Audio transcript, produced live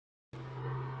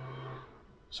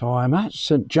So I'm at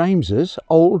St James's,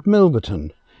 Old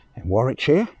Milverton in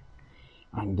Warwickshire,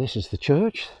 and this is the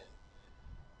church.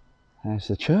 There's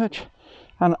the church,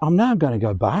 and I'm now going to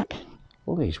go back.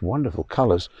 All these wonderful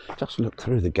colours. Just look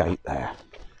through the gate there.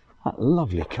 That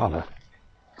lovely colour.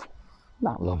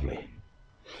 That lovely.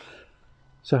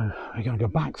 So we're going to go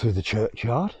back through the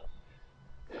churchyard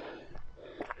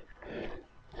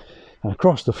and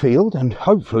across the field, and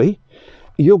hopefully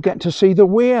you'll get to see the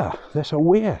weir. There's a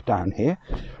weir down here,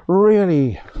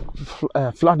 really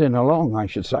flooding along, I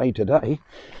should say, today,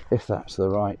 if that's the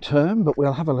right term. But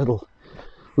we'll have a little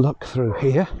look through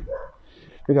here.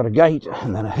 We've got a gate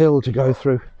and then a hill to go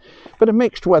through. Bit of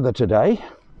mixed weather today,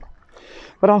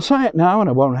 but I'll say it now and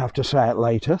I won't have to say it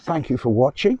later. Thank you for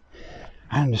watching,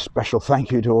 and a special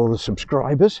thank you to all the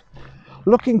subscribers.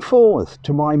 Looking forward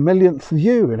to my 1,000,000th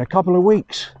view in a couple of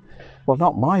weeks. Well,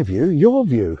 not my view, your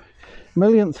view.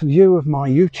 1,000,000th view of my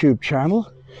YouTube channel,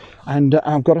 and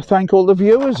I've got to thank all the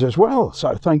viewers as well,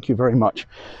 so thank you very much.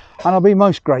 And I'll be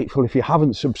most grateful if you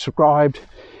haven't subscribed.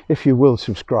 If you will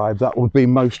subscribe, that would be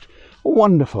most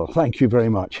wonderful. Thank you very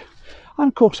much. And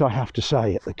of course I have to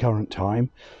say at the current time,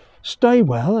 stay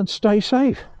well and stay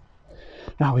safe.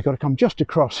 Now we've got to come just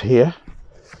across here.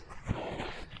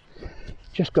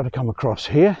 Just got to come across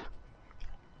here,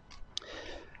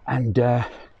 and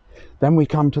then we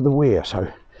come to the weir.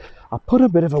 So I put a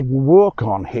bit of a walk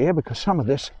on here because some of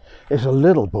this is a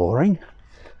little boring.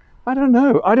 I don't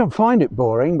know, I don't find it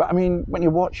boring, but I mean, when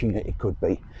you're watching it, it could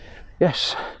be.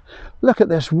 Yes, look at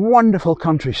this wonderful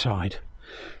countryside.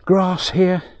 Grass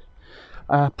here,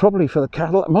 probably for the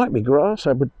cattle. It might be grass,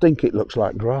 I would think it looks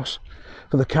like grass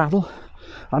for the cattle.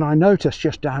 And I noticed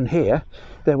just down here,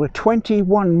 there were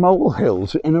 21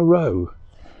 molehills in a row.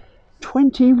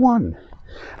 21.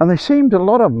 And they seemed, a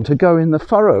lot of them, to go in the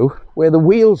furrow where the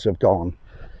wheels have gone.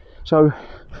 So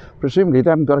presumably they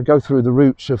haven't got to go through the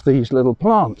roots of these little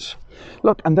plants.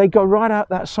 Look, and they go right out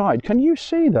that side. Can you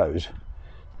see those?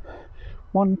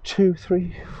 1, 2,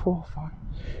 3, 4, 5,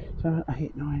 7,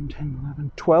 8, 9, 10,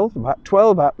 11, 12. About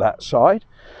 12 out that side.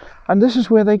 And this is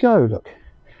where they go, look.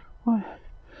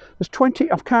 There's 20,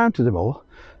 I've counted them all.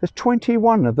 There's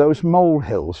 21 of those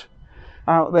molehills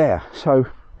out there. So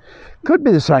could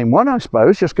be the same one, I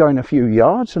suppose, just going a few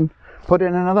yards and put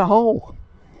in another hole.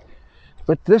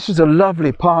 But this is a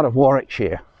lovely part of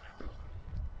Warwickshire.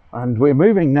 And we're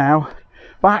moving now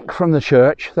back from the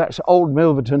church. That's Old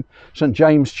Milverton, St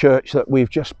James Church that we've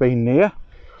just been near.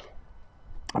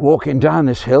 Walking down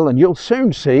this hill, and you'll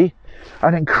soon see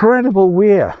an incredible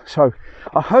weir. So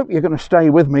I hope you're going to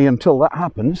stay with me until that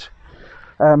happens.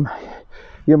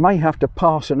 You may have to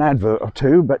pass an advert or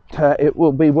two, but it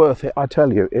will be worth it, I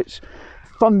tell you. It's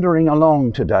thundering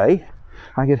along today.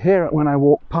 I could hear it when I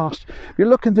walk past. If you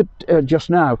look in the just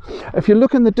now, if you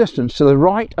look in the distance to the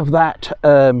right of that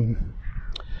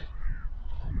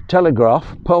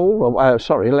telegraph pole, or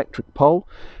sorry, electric pole,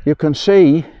 you can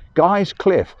see Guy's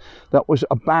Cliff that was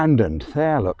abandoned.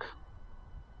 There, look.